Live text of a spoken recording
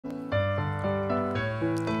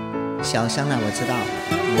小声了，我知道，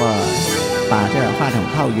我把这话筒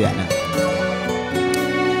靠远了。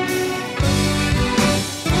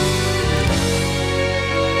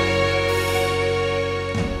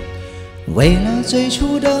为了最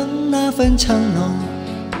初的那份承诺，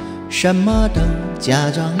什么都假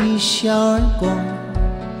装一笑而过。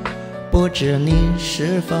不知你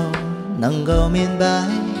是否能够明白，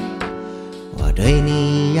我对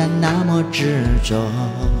你依然那么执着。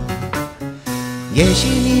也许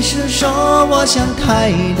你是说我想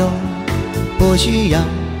太多，不需要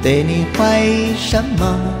对你怀疑什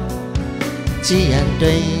么。既然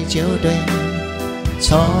对就对，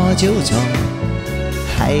错就错，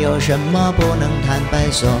还有什么不能坦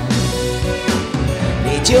白说？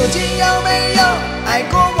你究竟有没有爱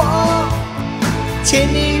过我？请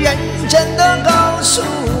你认真地告诉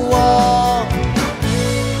我。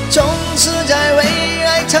总是在为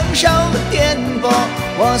爱承受颠簸，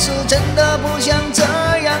我是真的不想这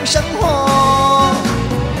样生活。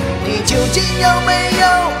你究竟有没有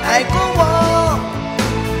爱过我？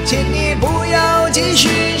请你不要继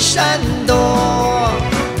续闪躲。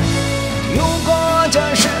如果这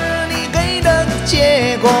是你给的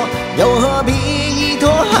结果，又何必一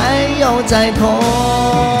拖还要再拖？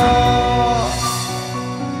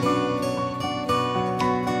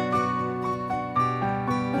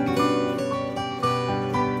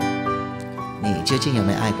你究竟有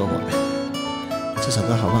没有爱过我？这首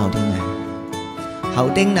歌好不好听呢？好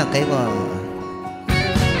听的给我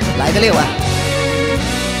来个6啊！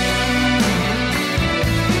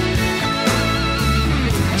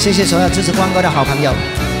谢谢所有支持光哥的好朋友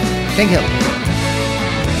 ，Thank you。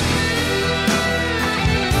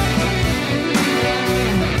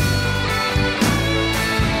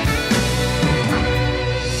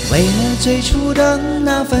为了最初的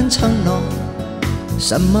那份承诺，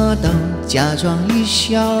什么都假装一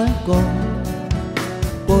笑而过。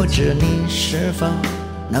不知你是否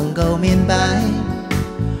能够明白，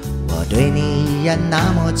我对你依然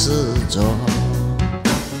那么执着。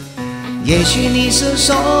也许你是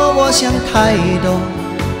说我想太多，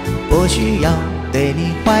不需要对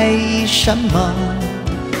你怀疑什么。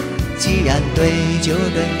既然对就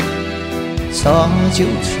对，错就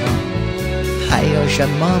错，还有什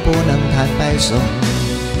么不能坦白说？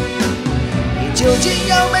你究竟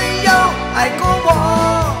有没有爱过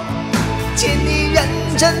我？请你认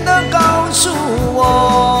真地告诉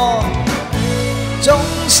我。总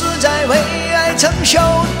是在为爱承受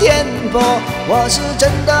颠簸，我是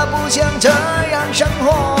真的不想这样生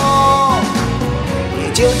活。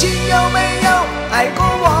你究竟有没有爱过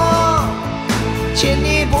我？请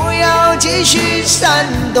你不要继续闪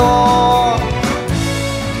躲。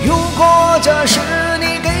如果这是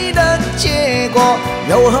你给的结果，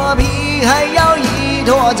又何必还要一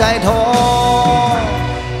拖再拖？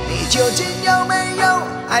你究竟有没有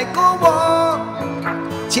爱过我？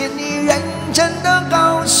请你认真地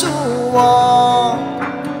告诉我。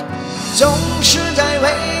总是在为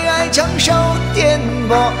爱承受颠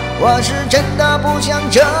簸，我是真的不想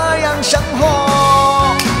这样生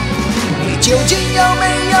活。你究竟有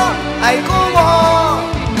没有爱过我？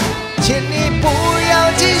请你不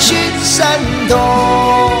要继续闪